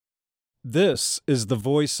This is the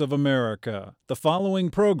voice of America. The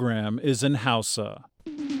following program is in Hausa.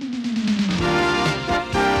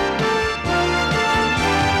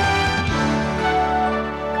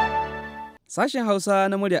 Sashen Hausa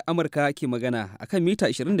na muryar Amurka ke magana a kan mita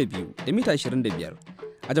 22 da mita 25.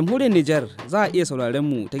 A jamhuriyar Nijar za a iya sauraren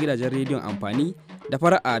mu ta gidajen rediyon amfani da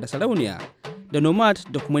fara'a da sarauniya da Nomad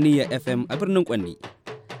da kuma Niyya FM a birnin Kwanni.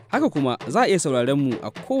 Haka kuma za a iya sauraren mu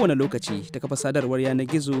a kowane lokaci ta kafa sadarwar yanar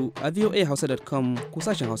gizo a voahausa.com ko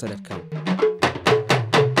sashen hausa.com.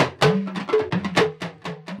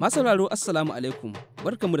 Masauraro Assalamu alaikum,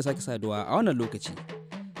 barkanmu da sake saduwa a wannan lokaci.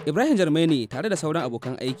 Ibrahim Jarmai ne tare da sauran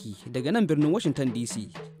abokan aiki daga nan birnin Washington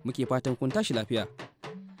DC muke fatan kun tashi lafiya.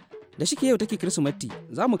 Da shike yau take Kirsimeti,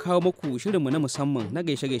 za mu kawo muku shirinmu na musamman na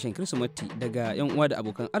gaishe-gaishen Kirsimeti daga 'yan uwa da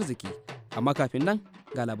abokan arziki. Amma kafin nan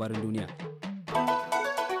ga labarin duniya.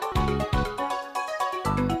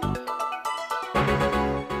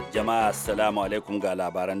 Jama'a assalamu alaikum ga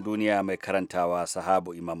labaran duniya mai karantawa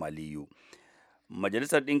Sahabu Imam Aliyu.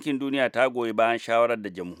 Majalisar Ɗinkin Duniya ta goyi bayan shawarar da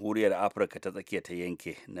Jamhuriyar Afirka ta tsakiya ta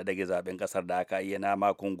yanke na dage zaben ƙasar da aka ayyana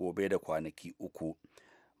makon gobe da kwanaki 3.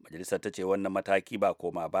 Majalisar ta ce wannan mataki ba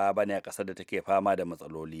koma ba ne a ƙasar da take fama da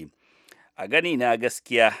matsaloli. A gani na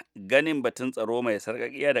gaskiya ganin batun tsaro mai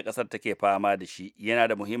sarƙaƙiya da ƙasar take fama da shi yana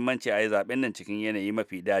da muhimmanci a yi zaben nan cikin yanayi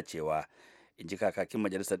mafi dacewa, in ji kakakin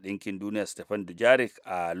Majalisar Ɗinkin Duniya Stephen Dujarric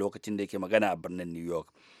a lokacin da yake magana a birnin New York.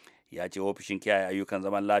 Ya ce ofishin kiyaye ayyukan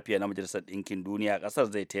zaman lafiya na Majalisar Ɗinkin Duniya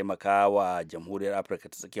ƙasar zai taimaka wa Jamhuriyar Afirka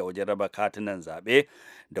ta tsakiya wajen raba katunan zaɓe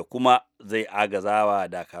da kuma zai agaza wa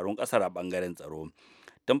dakarun ƙasar a ɓangaren tsaro.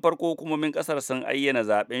 Tun farko hukumomin ƙasar sun ayyana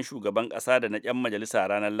zaɓen shugaban ƙasa da na 'yan majalisa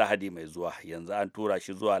ranar Lahadi mai zuwa. Yanzu an tura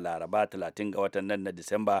shi zuwa Laraba 30 ga watan nan na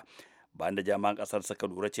Disamba, bayan da jami'an ƙasar suka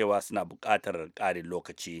lura cewa suna buƙatar ƙarin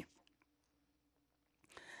lokaci.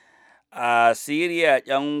 A Siriya,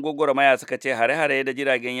 'yan gwagwarmaya suka ce hare-hare da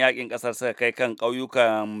jiragen yakin ƙasar suka kai kan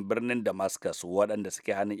ƙauyukan birnin Damascus waɗanda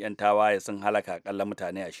suke hannun 'yan tawaye sun halaka akalla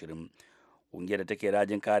mutane 20. Ƙungiyar da take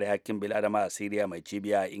rajin kare hakkin bil'adama a Siriya mai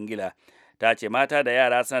cibiya a Ingila ta ce mata da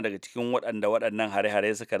yara suna daga cikin waɗannan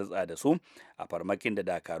hare-hare suka ritsa da su a farmakin da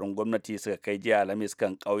dakarun gwamnati suka kai jiya Alhamis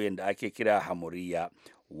kan ƙauyen da ake kira Hamuriya.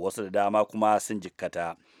 Wasu da dama kuma sun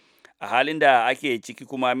jikkata. A halin da ake ciki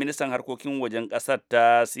kuma ministan harkokin wajen ƙasar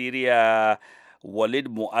ta Siriya Walid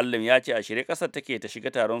Muallim ya ce a shirye ƙasar take ta shiga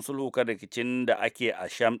taron sulhu kan rikicin da ake a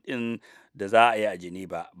Sham ɗin da za a yi a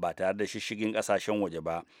Geneva ba tare da shishigin ƙasashen waje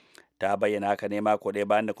ba. Ta bayyana haka ne mako ɗaya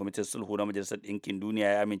bayan da kwamitin sulhu na Majalisar Ɗinkin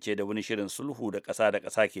Duniya ya amince da wani shirin sulhu da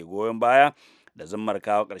ƙasa ke goyon baya da zummar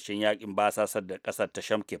kawo ƙarshen yakin basasar da ƙasar ta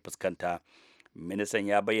Sham ke fuskanta. Ministan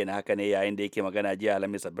ya bayyana haka ne yayin da yake magana jiya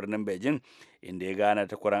Alhamis a birnin Beijing, inda ya gana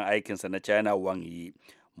takwaran aikinsa na China Wang Yi.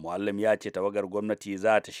 Muallim ya ce tawagar gwamnati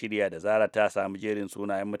za ta shirya da zara ta samu jerin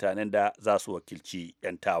sunayen mutanen da za su wakilci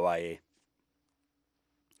 'yan tawaye.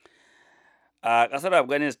 A ƙasar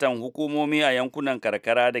Afghanistan, hukumomi a yankunan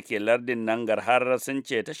karkara da ke lardin Nangarhar sun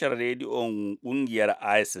ce tashar rediyon ƙungiyar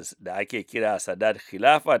ISIS da ake kira Sadat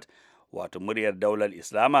Khilafat, wato muryar daular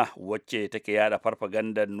Islama wacce take yada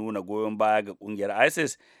farfagandar nuna goyon baya ga kungiyar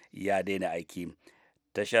ISIS, ya daina aiki.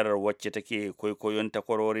 Tashar wacce take kwaikwayon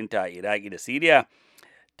takwarorinta a Iraki da Siriya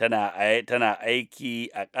tana aiki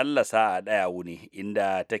akalla sa'a ɗaya wuni,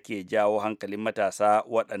 inda take jawo hankalin matasa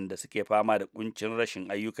waɗanda suke fama da kuncin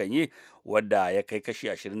rashin ayyukan yi wadda ya kai kashi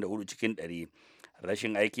 24 cikin 100.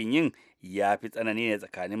 Rashin aikin yin ya fi tsanani ne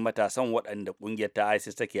tsakanin matasan waɗanda ƙungiyar ta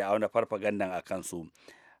ISIS take auna farfagandan a kansu.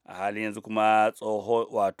 A halin yanzu kuma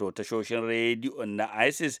tashoshin rediyon na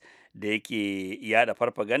ISIS da yake yada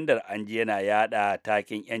farfagandar an ji yana yada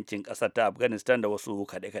takin yancin ƙasar ta Afghanistan da wasu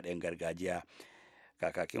kaɗe-kaɗen gargajiya.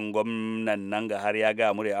 Kakakin gwamnan nan ga har ya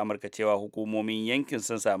ga murya Amurka cewa hukumomin yankin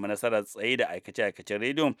sun samu nasarar tsaye da aikace-aikacen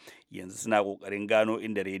rediyon, yanzu suna ƙoƙarin gano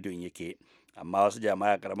inda rediyon yake. Amma wasu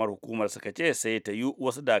jama'a karamar hukumar suka ce sai ta yi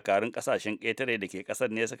wasu dakarun kasashen ƙetare da ke ƙasar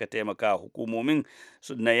ne suka taimaka hukumomin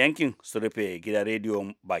na yankin su rufe gidan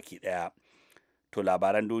rediyon baki ɗaya. To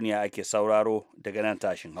labaran duniya ake sauraro daga nan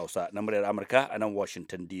tashin Hausa na muryar Amurka a nan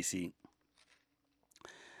Washington DC.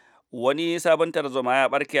 Wani sabon tarzoma ya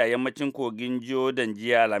barke a yammacin kogin Jordan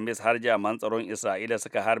jiya Alhamis, har jami'an tsaron Isra'ila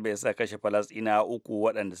suka harbe suka kashe Falasɗinawa 3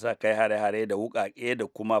 waɗanda suka kai hare-hare da wuƙaƙe da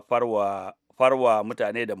kuma farwa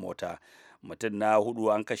mutane da mota. Mutum na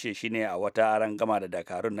 4 an kashe shi ne a wata arangama da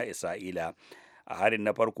dakarun na Isra'ila. A harin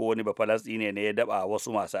na farko wani Bafalasɗine ne ya daba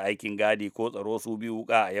wasu masu aikin gadi ko tsaro su biyu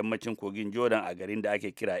wuƙa a yammacin kogin Jordan a garin da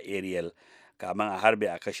ake kira Ariel, kamin a harbe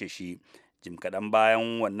a kashe shi. jim kaɗan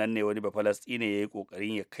bayan wannan ne wani bafalastine ya yi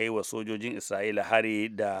ƙoƙarin ya kai wa sojojin isra'ila hari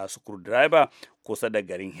da screwdriver kusa da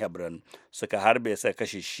garin hebron suka harbe sai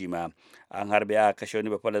kashe shi ma. An harbe aka kashe wani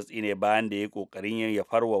bafalastine bayan da ya yi ƙoƙarin ya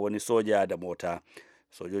farwa wani soja da mota.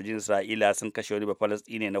 Sojojin isra'ila sun kashe wani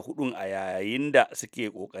bafalastine na hudun a yayin da suke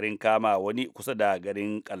ƙoƙarin kama wani kusa da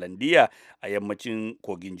garin kalandiya a yammacin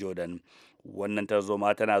kogin jordan. Wannan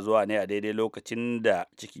tarzoma tana zuwa ne a daidai lokacin da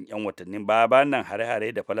cikin 'yan watannin baya nan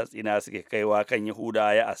hare-hare da falastina suke kaiwa kan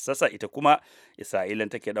yahuda ya assasa, ita kuma isra'ilan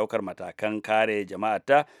take daukar matakan kare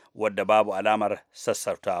jama'ata wadda babu alamar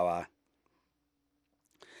sassautawa.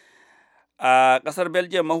 A kasar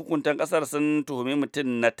Belgium mahukuntan kasar sun tuhumi mutum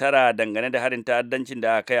na 9 dangane da harin ta'addancin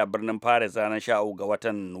da aka kai a birnin Paris ranar 13 ga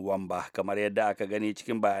watan Nuwamba, kamar yadda aka gani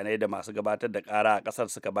cikin bayanai da masu gabatar da kara a kasar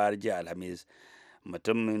suka bayar jiya Alhamis.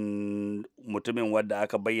 Mutumin wadda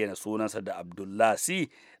aka bayyana sunansa da Abdullah C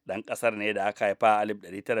dan kasar ne da aka haifa a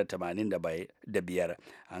 1985.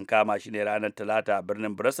 An kama shi ne ranar Talata a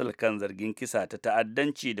birnin Brussels kan zargin kisa ta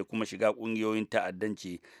ta'addanci da kuma shiga kungiyoyin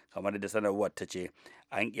ta'addanci, kamar da sanarwar ta ce.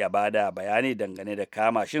 An iya bada bayani dangane da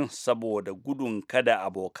kama shin saboda gudun kada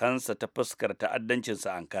abokansa ta fuskar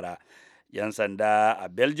ta'addancinsa Ankara. 'Yan sanda a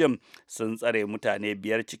Belgium sun tsare mutane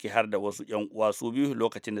 5 ciki har da wasu 'yan uwa su biyu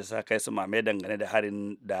lokacin da suka kai su mame dangane da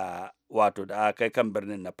harin da aka kai kan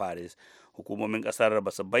birnin na Paris. Hukumomin kasar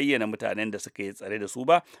ba su bayyana mutanen da suka yi tsare da su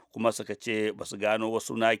ba, kuma suka ce ba su gano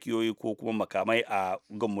wasu nakiyoyi ko kuma makamai a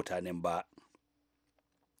gun mutanen ba.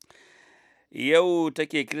 Yau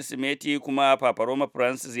take Kirsimeti, kuma Papa Roma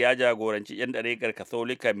Francis ya jagoranci 'yan ɗariƙar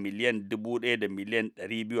Katolika miliyan 1,000 da miliyan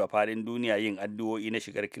 200 a faɗin duniya yin addu'o'i na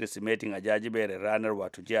shigar Kirsimetin a jajiberin ranar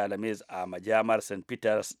wato jiya Alhamis a majamar St.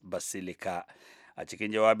 Peter's Basilica. A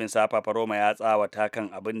cikin jawabinsa, Papa Roma ya tsawata kan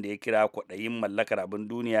abin da ya kira kwaɗayin mallakar abin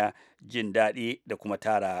duniya, jin daɗi da kuma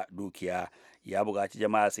tara dukiya. Ya buƙaci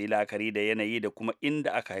jama'a su yi la'akari da yanayi da kuma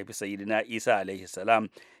inda aka haifi Sayyidina Isa alaihi salam.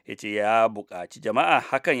 Ya ce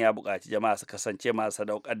hakan ya buƙaci jama'a su kasance masu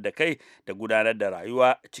sadaukar da kai da gudanar da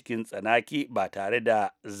rayuwa cikin tsanaki ba tare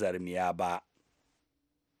da zarmiya ba.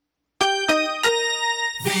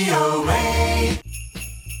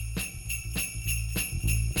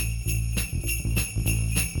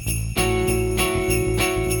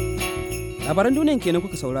 Labaran duniyan kenan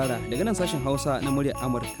kuka saurara daga nan sashen Hausa na muryar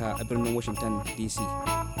Amurka a birnin Washington DC.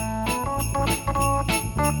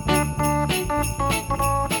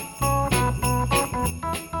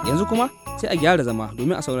 Yanzu kuma sai a gyara zama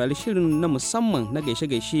domin a saurari shirin na musamman na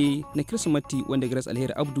gaishe-gaishe na Kirsimeti wanda Grace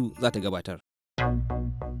Alheri Abdu za ta gabatar.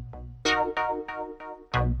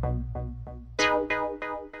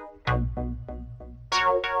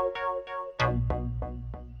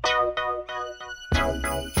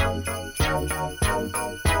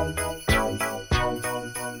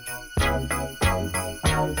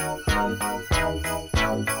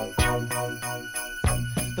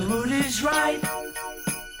 Right,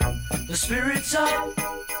 the spirit's up,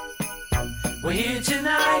 we're here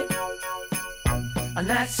tonight, and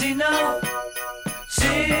that's enough.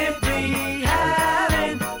 Simply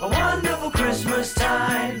having a wonderful Christmas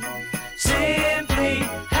time. Simply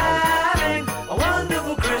having a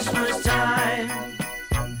wonderful Christmas time.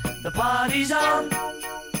 The party's on,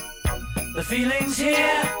 the feeling's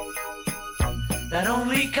here, that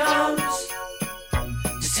only comes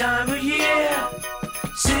this time of year.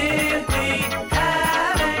 Simply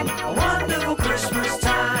having a wonderful Christmas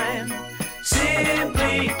time.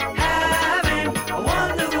 Simply having a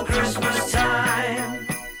wonderful Christmas time.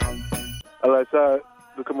 Allah sa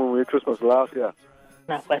duka mu yi Christmas lafiya.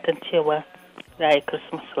 Na fatan cewa za a yi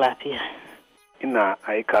Christmas lafiya. Ina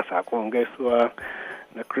aika sakon gaisuwa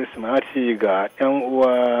na Christmas ga 'yan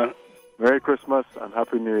uwa. Merry Christmas and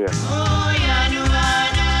Happy New Year.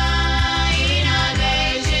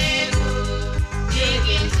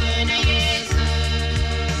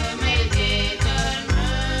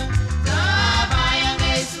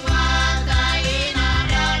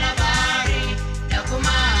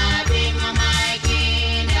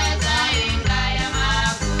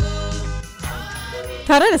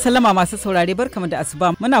 Tare da sallama masu saurare, barkamu da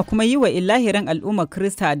asuba, muna kuma yi wa ilahirin al'ummar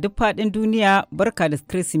Kirista a duk faɗin duniya barka da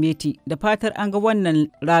Kirsimeti, da fatar an ga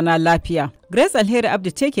wannan rana lafiya. Grace Alheri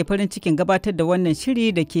Abdu ce ke farin cikin gabatar da wannan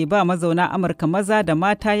shiri da ke ba mazauna Amurka maza da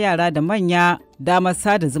mata, yara da manya damar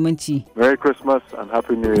sada zumunci. Merry Christmas and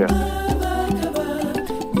Happy New Year.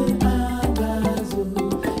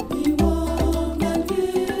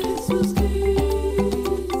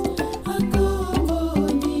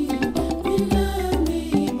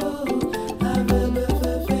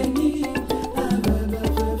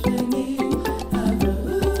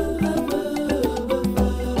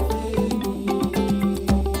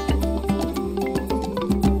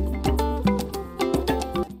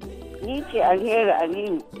 Alheri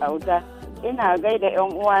Aliyu Auta. Ina gaida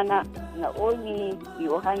 'yan uwana Na'omi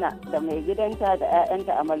Yohana da mai gidanta da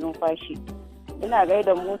 'ya'yanta a malumfashi. Ina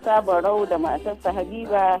gaida Musa Barau da matarsa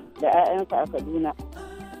Habiba da 'ya'yansa a Kaduna.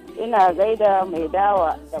 Ina gaida mai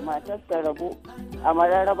dawa da matarsa Rabu a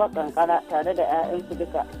Mararraba Kankara tare da 'ya'yansu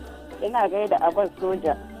duka. Ina gaida Abbas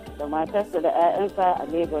Soja da matarsa da 'ya'yansa a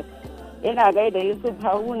Lagos. Ina gaida Yusuf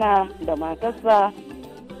Haruna da matarsa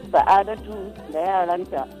Sa'adatu da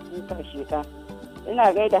yaranta Musa Sheka.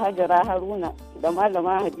 Ina gaida Hajara Haruna da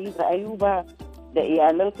malama Hadiza Ayuba da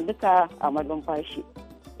iyalansu duka a malumfashi.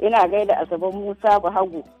 Ina gaida Asabe Musa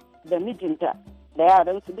Bahagu da mijinta da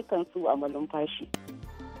yaransu dukansu a malumfashi.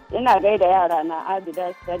 Ina gaida yara na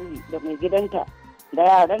Abida Salli da mai gidanta da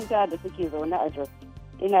yaranta da suke zaune a Jos.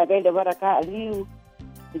 Ina gaida Baraka Aliyu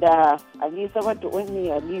da Ali Sabatu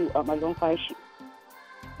Ummi Aliyu a malumfashi.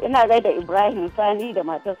 Ina gaida Ibrahim Sani da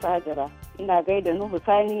matarsa Hajara. Ina gaida Nuhu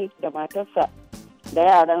Sani da matarsa da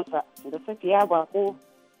yaransa da Safiya Bako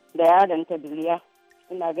da yaranta Biliya.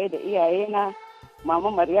 Ina gaida iyayena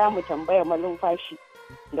Mama Maryamu Tambaya malumfashi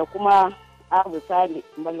da kuma Abu Sale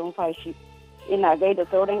malumfashi. Ina gaida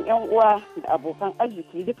sauran 'yan uwa da abokan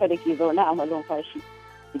arziki duka da ke zaune a malumfashi.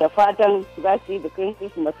 Da fatan za su yi bikin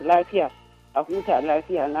Christmas lafiya, a huta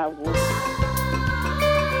lafiya. Na gode.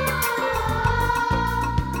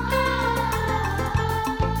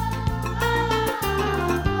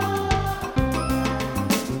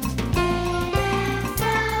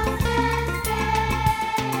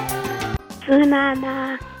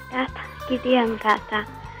 Sunana Gata Gideon Gata.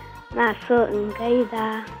 Na so in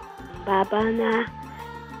gaida babana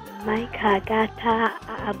Maika Gata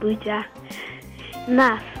a Abuja.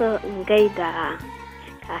 Na so in gaida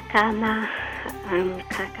kakana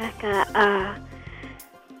kakaka a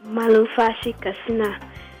Malumfashi Katsina.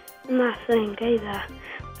 Na so in gaida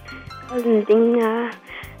cousin dina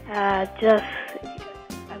a Jos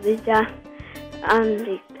Abuja.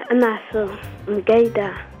 Ana so in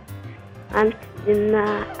gaida Antina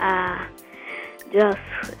a Jos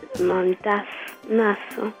Montas. Na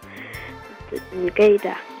so in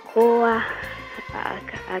gaida kowa a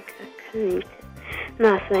kan.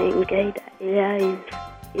 Na so in gaida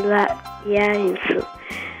iyayensu.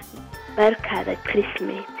 Barka da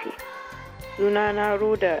Kirsimeti. Sunana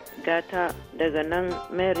Ruda Gata daga nan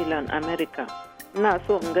Maryland, America. Ina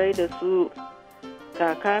so in gaida su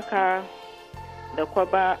kakaka da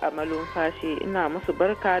kwaba a malumfashi. Ina musu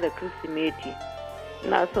barka da Kirsimeti.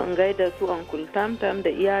 Ina so in gaida su Uncle Tamtam da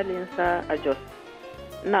iyalinsa a Jos.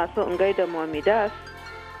 Ina so in gaida Mommy Das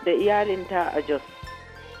da iyalinta a Jos.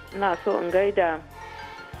 Ina so in gaida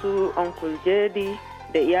su Uncle Jedi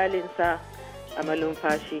da iyalinsa a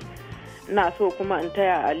malumfashi. Ina so kuma in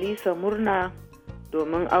taya Alisa murna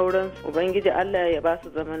domin auren Ubangiji Allah ya ba su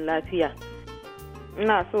zaman lafiya.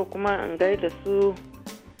 Ina so kuma in gaida su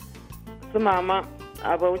mama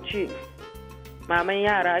a Bauchi, maman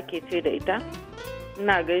yara ake ce da ita.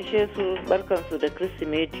 Ina gaishe su, barkansu da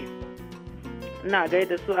Kirsimeti. Ina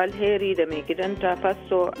gaida su Alheri da mai gidanta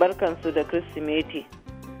Fasto, barkansu da Kirsimeti.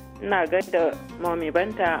 Ina gaida Mommy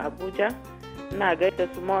Banta a Abuja. Ina gaida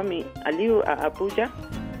su Mommy Aliyu a Abuja.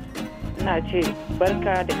 Ina ce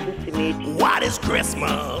barka da Kirsimeti. What is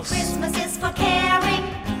Christmas? Christmas is for caring.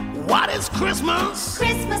 What is Christmas?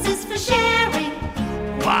 Christmas is for sharing.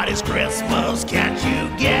 What is Christmas? Can't you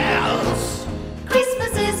guess?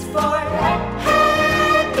 Christmas is for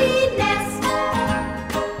happiness.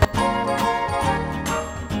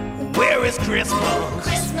 Where is Christmas?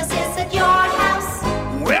 Christmas is at your house.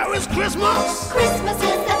 Where is Christmas? Christmas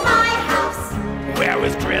is at my house. Where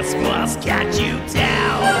is Christmas? Can't you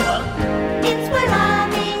tell? It's where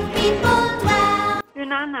loving people dwell.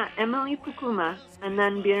 Sunana Emily Pukuma a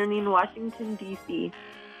nan birnin Washington DC.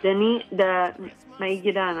 Da ni da mai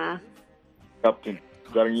gidana. Captain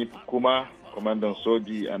Zarni Pukuma, kwamandan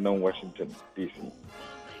soji a nan Washington DC.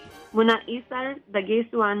 Muna isar da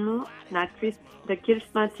gaisuwanmu na da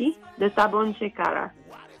Kirsimati da sabon shekara.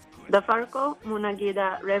 Da farko muna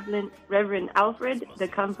gaida Reverend Alfred da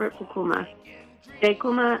Comfort Pukuma. Sai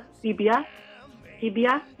kuma Sibia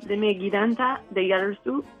da mai gidanta da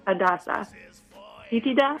yarsu a Dasa.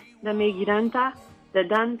 Titida da mai gidanta da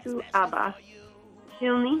Dantu Abba.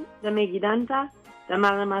 Shilni da mai gidanta da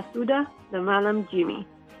Malam Asuda da Malam Jimmy.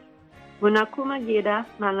 Muna kuma gaida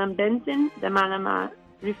Malam Benson da Malama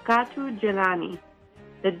Rifkatu Jelani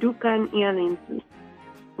da dukan iyalinsu.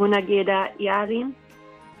 Muna gaida iyalin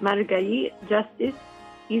Margayi Justice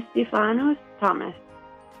Stephanus Thomas,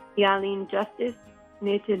 iyalin Justice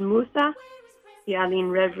Nathan Musa,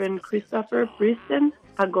 iyalin Reverend Christopher Briston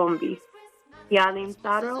a Gombe, iyalin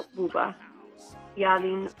Saro Buba,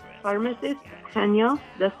 iyalin pharmacist Haniel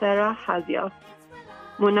da Sarah Haziel.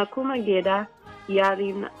 Muna kuma gaida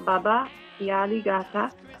iyalin Baba iyali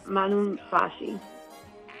gata malumfashi.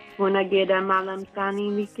 Muna gaida Malam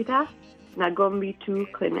Sani likita na Gombe 2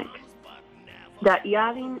 Clinic. Da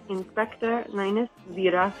iyalin Inspector Linus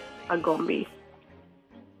Zira a Gombe.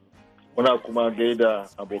 Muna kuma gaida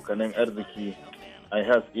abokanan arziki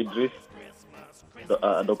Ihas Idris,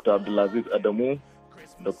 Dr. Abdulaziz Adamu,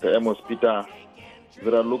 Dr. Amos Peter,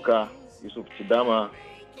 Zira Luka, Yusuf Chidama,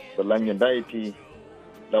 Balanyan Daiti,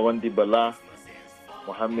 Lawandi Bala,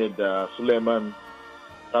 Muhammad Suleiman,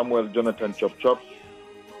 Samuel Jonathan Chop Chop,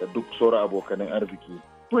 da duk sauran abokanan arziki.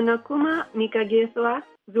 Muna kuma mika gaisuwa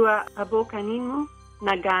zuwa abokaninmu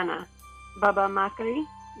na Ghana, Baba Makari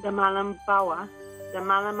da Malam Bawa da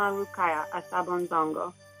Malama Rukaya a Sabon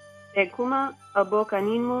Zango. Da kuma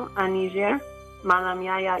abokaninmu a Niger, Malam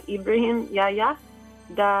Yaya Ibrahim Yaya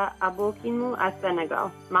da abokinmu a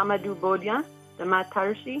Senegal, Mamadou Bodian da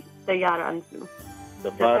matarshi da yaransu.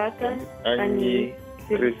 Da fatan an yi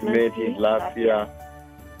Kirsimeti lafiya,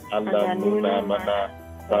 Allah nuna mana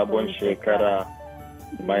sabon shekara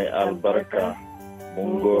mai albarka.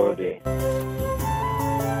 Mun gode.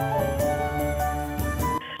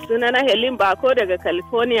 Sunana Helen Bako daga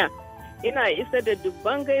California. Ina isa da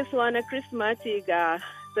dubban gaisuwa na Kirsimati ga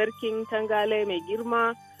Sarkin Tangale mai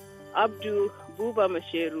girma Abdu Buba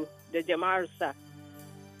Masheru da jama'arsa.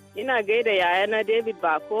 Ina gaida yayana David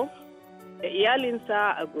Bako da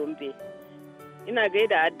iyalinsa a Gombe. Ina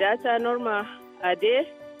gaida addata Norma Ade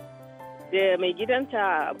da mai gidanta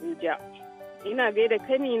a Abuja. Ina gaida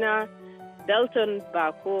kanina Dalton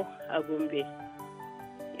Bako a Gombe.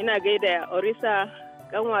 Ina gaida Orisa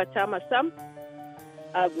kanwata Masam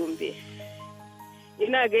a Gombe.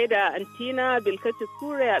 Ina gaida Antina Bilkatu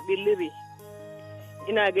Kure a Billiri.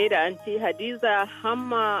 Ina gaida Anti Hadiza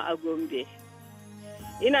Hamma a Gombe.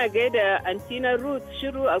 Ina gaida Antina Ruth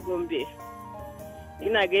Shiru a Gombe.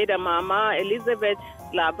 Ina gaida Mama Elizabeth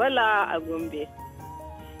Labala a Gombe.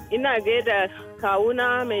 Ina gaida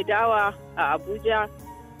kawuna Mai Dawa a Abuja.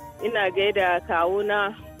 Ina gaida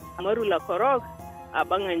kawuna Marula Korok a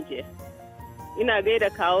Banganje. Ina gaida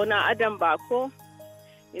kawuna Adam Bako.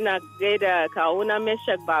 Ina gaida kawuna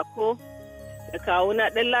Meshak Bako da kawuna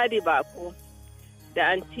Ɗanladi Bako da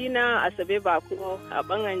Antina Asabe Bako a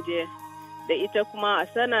Banganje da ita kuma a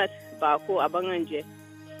Sanat Bako a Banganje.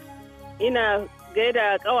 Ina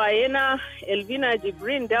gaida ƙawayena Elvina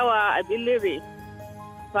Jibrin Dawa a Billiri,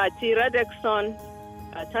 Fati Radekson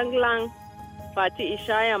a Tanglang, Fati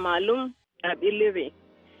Ishaya Malum a Billiri,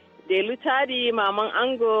 Delu Tadi Maman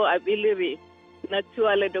Ango a Billiri,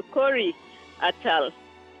 Natuale Dokori a Tal,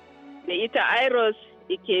 da ita Iros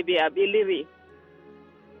Ikebe a Billiri,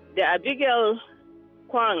 da Abigail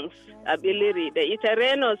Kwangs a Billiri, da ita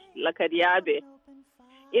Renos Lakadiabe.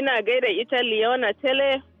 Ina gaida ita Leona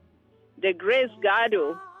Tele, da Grace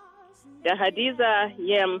Gado, da Hadiza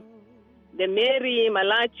Yem, da Mary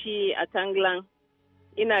Malachi a Tanglang.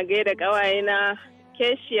 Ina gaida ƙawayena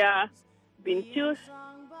Kesia Bintu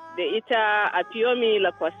da ita Apiomi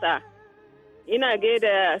Lakwasa. Ina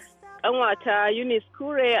gaida ƙanwata Eunice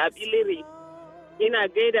Kure a Billiri. Ina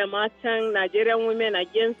gaida matan Nigerian Women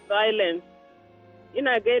Against Violence.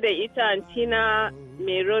 Ina gaida ita Antina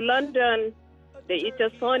Mero London da ita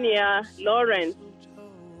Sonia Lawrence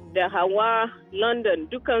da Hawa London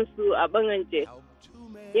dukansu a Banganje.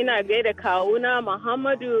 Ina gaida kawuna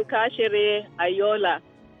Muhammadu Kashere Ayola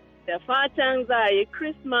da fatan za a yi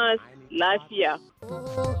Christmas lafiya.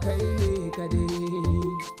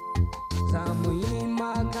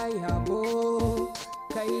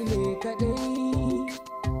 Kai ne kadai,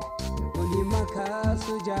 kuli maka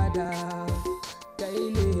sujada, kai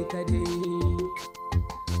ne kadai,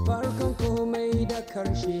 farkon komai da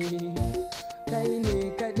karshe, kai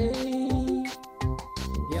ne kadai,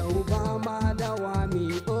 yau ba ma dawami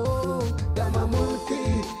o, gama mulki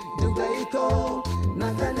dugaito, na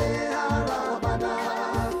kane harabana,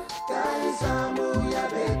 kai samu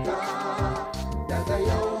yabeka, daga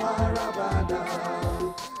yau harabana,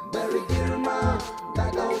 bari girma, da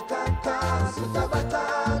ɗaukaka su tabbata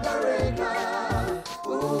gare ka,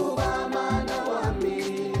 uba ma dawami,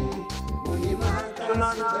 muni maka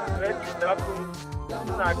sujada.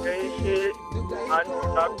 Ina gaishe Andrew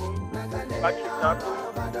Dakum, Patrick Dakum,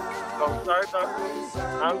 Kausar Dakum,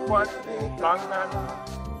 Ankwat, Langnan,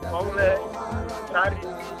 Omle,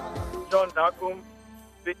 Charity, John Dakum,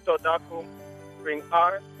 Victor Dakum, Spring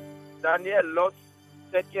R, Daniel Lotz,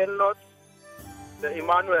 Setien Lotz, the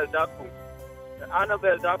Emmanuel Dakum, the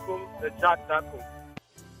Annabelle Dakum, the Jack Dakum.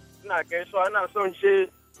 Ina gaisuwa ana son ce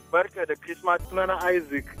barka da Christmas sunana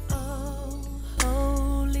Isaac.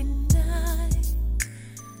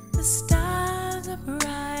 are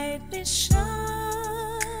brightly shining.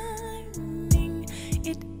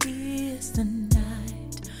 It is the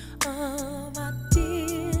night of our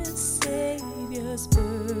dear Savior's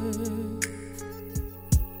birth.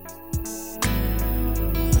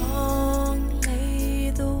 Long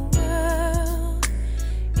lay the world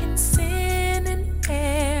in sin and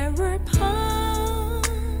error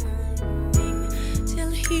pining,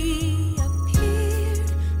 till He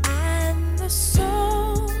appeared and the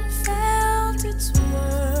soul felt its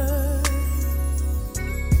worth.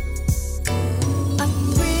 A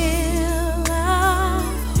thrill of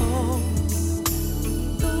hope,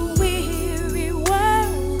 the weary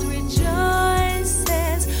world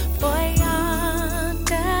rejoices, for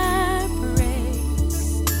yonder breaks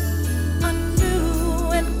a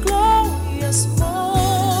new and glorious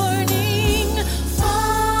morning.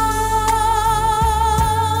 Fall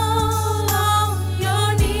on your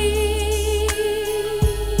knees.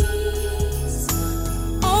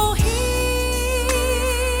 Oh, hear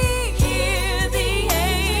the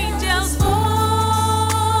angels' voices.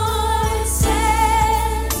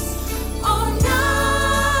 Oh,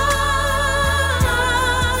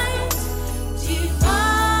 night divine,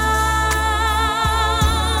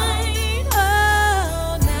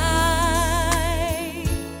 oh, night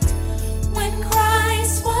when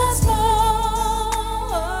Christ was born.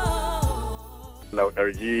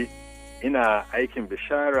 Laudarji, ina aikin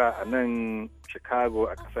bishara a nan Chicago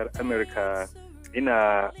a ƙasar Amurka.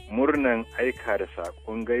 Ina murnan aika da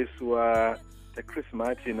saƙon gaisuwa ta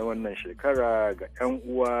Kirsimati na wannan shekara ga 'yan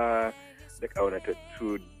uwa da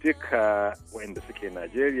ƙaunatattu duka waɗanda suke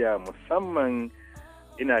Najeriya, musamman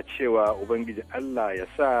ina cewa Ubangiji Allah ya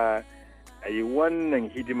sa a yi wannan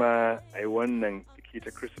hidima, a yi wannan biki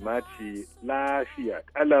ta Kirsimati lafiya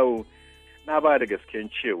ƙalau. Na ba da gasken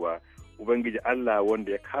cewa Ubangiji Allah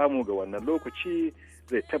wanda ya kamu ga wannan lokaci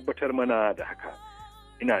zai tabbatar mana da haka.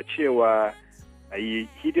 Ina cewa a yi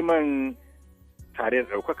hidiman tare da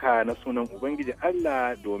ɗaukaka na sunan Ubangiji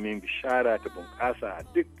Allah domin bishara ta bunƙasa a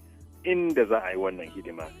duk inda za a yi wannan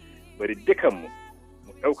hidima. Bari dukanmu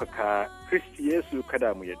mu ɗaukaka Kristi Yesu,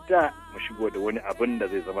 kada mu yadda mu shigo da wani abin da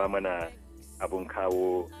zai zama mana abin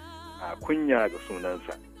kawo a kunya ga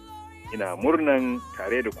sunansa. Ina murnan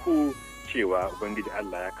tare da ku cewa Ubangiji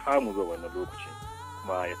Allah ya kamu zuwa wannan lokaci,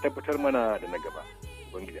 kuma ya tabbatar mana da na gaba.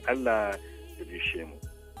 Ubangiji Allah ya bishe mu.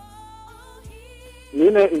 Ni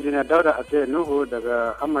ne injiniya Dauda Ate Nuhu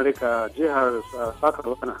daga Amurka, jihar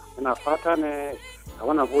Sakarwana. Ina fata ne a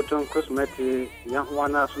wannan hutun Kirsimeti yan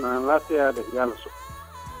uwana suna lafiya da iyalinsu.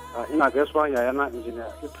 Ina gaisuwa yayana injiniya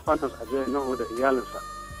Istifanus Aje Nuhu da iyalinsa,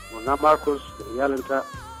 Mona Marcus da iyalinta,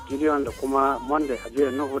 Gideon da kuma Monday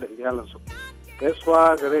Aje Nuhu da iyalinsu.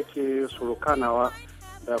 Gaisuwa gare ki surukanawa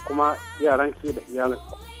da kuma yaranki da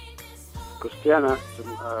iyalinsu, Christiana,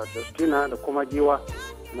 Justina da kuma Giwa.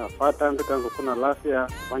 Na fatan dukan kuna lafiya,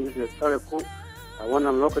 Ubangiji ya tsare ku a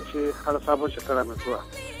wannan lokaci har sabon shekara mai zuwa.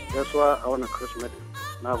 Gaisuwa a wannan Kirsimeti.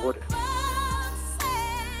 Na gode.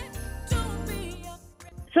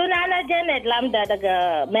 Sunana Janet Lambda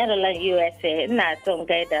daga Maryland, USA. Ina son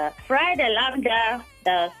gaida Friday Lambda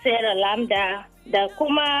da Sarah Lambda da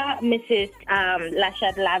kuma Mrs.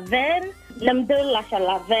 Lashad Laven, Lamdul Lashad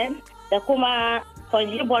Laven, da kuma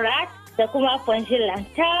Fonji Borat, da kuma Fonji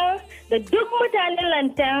Lantan, da duk mutanen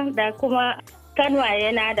Lantan, da kuma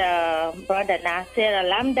kanwayena da brother na Sarah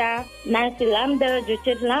Lambda, Nancy Lambda,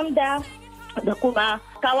 Judith Lambda, da kuma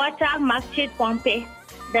kawata Masjid Pompe,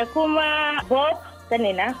 da kuma Bob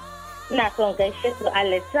Sanina. Ina son gaishe su,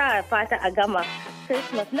 Alisa, fata a gama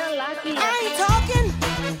Christmas nan lafiya. I ain't talking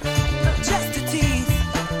just to tease.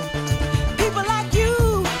 People like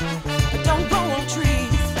you don't grow on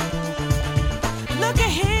trees. Look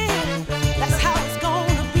ahead, that's how it's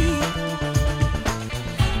gonna be.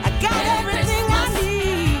 I got everything I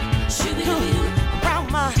need around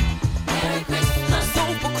my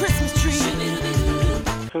soulful Christmas tree.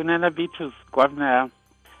 Sunana Bitrus Gwamna,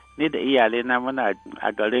 ni da iyalena muna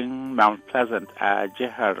a garin Mount Pleasant a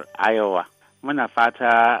jihar Iowa. Muna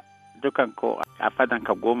fata dukan ko a fadan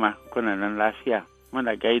Kagoma kuna nan lafiya.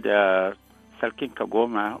 Muna gaida sarkin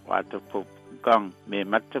Kagoma wato Pope Gong mai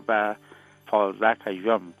martaba Paul Zaka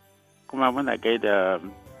Yom. Kuma muna gaida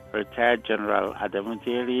retired General Adamu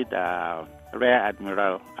Jeri da Rear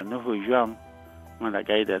Admiral Anuhu Yom. Muna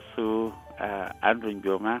gaida su Andrew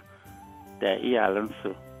Joma da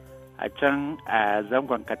iyalansu. A can a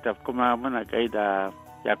zangon Kataf kuma muna gaida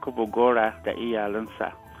Yakubu Gora da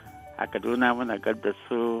iyalansa. A Kaduna muna gaida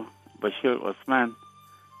su Bashir Usman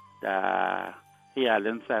da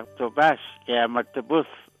iyalinsa. Tobash ya martabus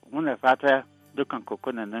muna fata dukan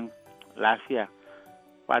kukunan nan lafiya.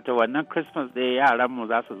 Wato wannan Christmas dai yaranmu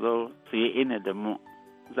za su zo su yi ina da mu.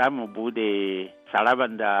 Za mu bude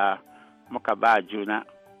saraban da muka ba juna.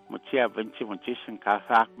 Mu ci abinci, mu ci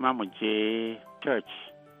shinkafa, kuma mu je church.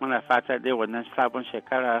 Muna fata dai wannan sabon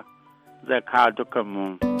shekara zai kawo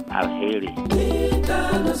dukanmu alheri.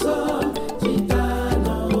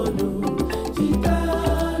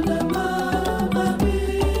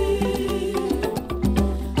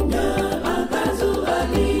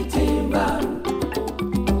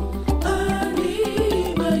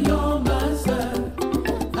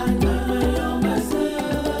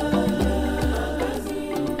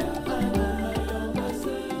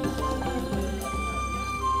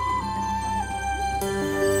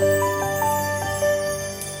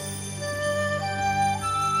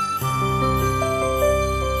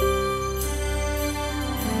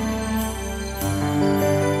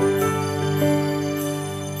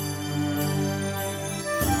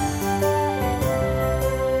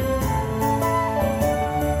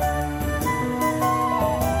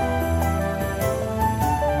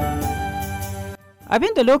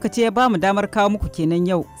 Abin da lokaci ya ba mu damar kawo muku kenan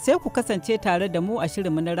yau, sai ku kasance tare da mu a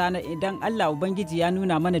shirinmu na rana idan Allah Ubangiji ya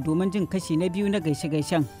nuna mana domin jin kashi na biyu na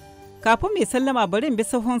gaishe-gaishen. Kafin mai sallama bari in bi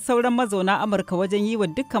sahun sauran mazauna Amurka wajen yi wa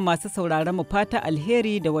dukkan masu sauraron mu fata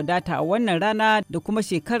alheri da wadata a wannan rana da kuma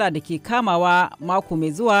shekara da ke kamawa mako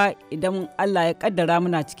mai zuwa idan Allah ya kaddara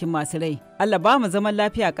muna cikin masu rai. Allah ba mu zaman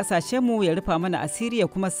lafiya a ƙasashenmu ya rufa mana asiri ya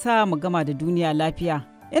kuma sa mu gama da duniya lafiya.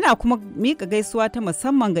 Ina kuma miƙa gaisuwa ta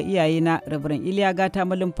musamman ga iyayena Reverend Iliya Gata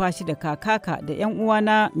Malumfashi da kakaka da 'yan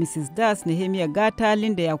uwana Mrs. Das Nehemiya Gata,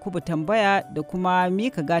 Linda Yakubu Tambaya da kuma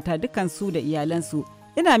Mika Gata dukansu da iyalansu.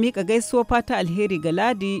 Ina miƙa gaisuwa fata alheri ga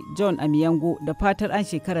Ladi John Amiyango da fatar an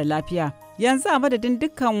shekara lafiya. Yanzu a madadin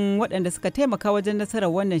dukkan waɗanda suka taimaka wajen nasarar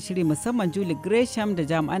wannan shiri musamman Julie Gresham da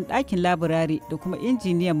jami'an ɗakin labirari da kuma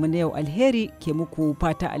injiniyan mu na yau alheri ke muku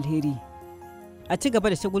fata alheri. A ci gaba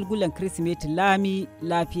da shagulgulan Kirsimeti lami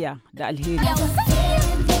lafiya da alheri.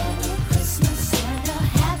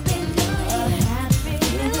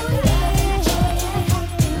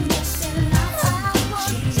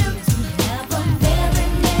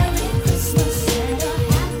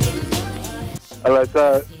 Allah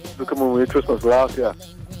sa duka mu yi Christmas lafiya.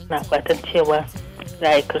 Na fatan cewa za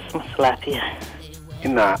a yi Christmas lafiya.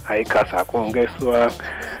 Ina aika sakon gaisuwa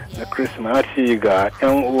na Christmas ga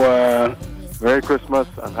 'yan uwa. Merry Christmas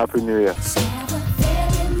and Happy New Year.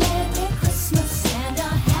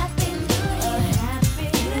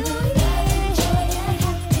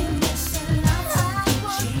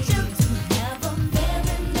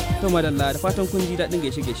 To madalla da fatan kun ji daɗin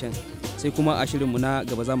gaishe-gaishen sai kuma a shirinmu na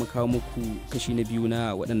gaba za mu kawo muku kashi na biyu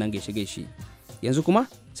na waɗannan gaishe-gaishe. Yanzu kuma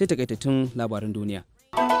sai takaitattun labaran duniya.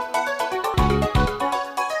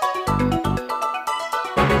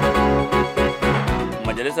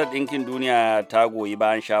 Majalisar Ɗinkin Duniya ta goyi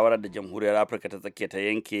bayan shawarar da Jamhuriyar Afirka ta tsakiya ta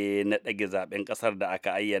yanke na ɗage zaben ƙasar da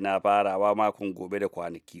aka ayyana farawa makon gobe da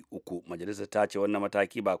kwanaki 3. Majalisar ta ce wannan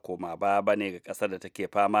mataki ba koma ba ne ga ƙasar da take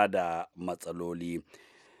fama da matsaloli.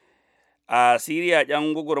 A Siriya,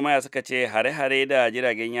 ‘yan gugurmaya suka ce hare-hare da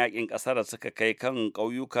jiragen yakin ƙasar suka kai kan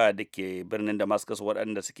ƙauyuka da ke birnin Damascus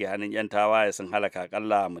waɗanda suke hannun ‘yan tawaye sun halaka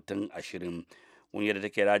akalla mutum 20. Ƙungiyar da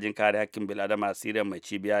take rajin kare hakkin bil'adama a Siriya mai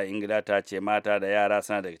cibiya a Ingila ta ce mata da yara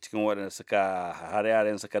suna daga cikin waɗanda suka har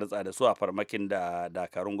yaran suka ritsa da su a farmakin da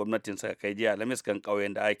dakarun gwamnatin suka kai jiya Alhamis kan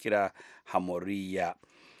ƙauyen da ake kira Hamoriya.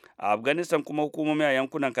 A Afghanistan kuma hukumomi a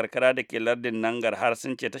yankunan karkara da ke lardin Nangar har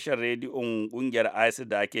sun ce tashar rediyon ƙungiyar ISIS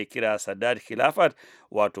da ake kira Sadat Khilafat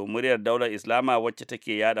wato muryar daular Islama wacce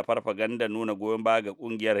take yada farfaganda nuna goyon baya ga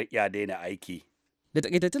ƙungiyar ya daina aiki. Da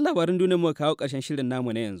takaitattun labarin duniya muka kawo ƙarshen shirin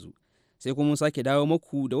namu na yanzu. Sai kuma mun sake dawo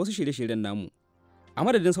maku da wasu shirye-shiryen namu. A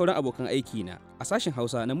madadin sauran abokan aiki na a sashen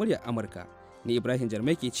Hausa na muryar Amurka, ni Ibrahim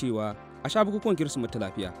Jarmai ke cewa a sha bukukuwan Kirsimeti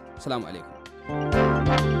lafiya. Assalamu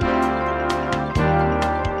alaikum.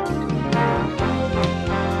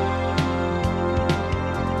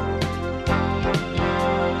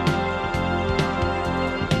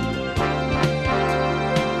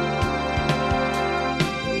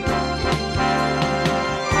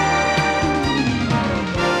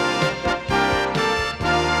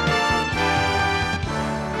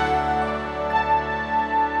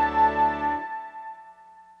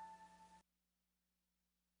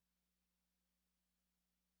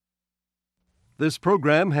 This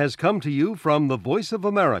program has come to you from the Voice of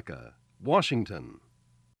America, Washington.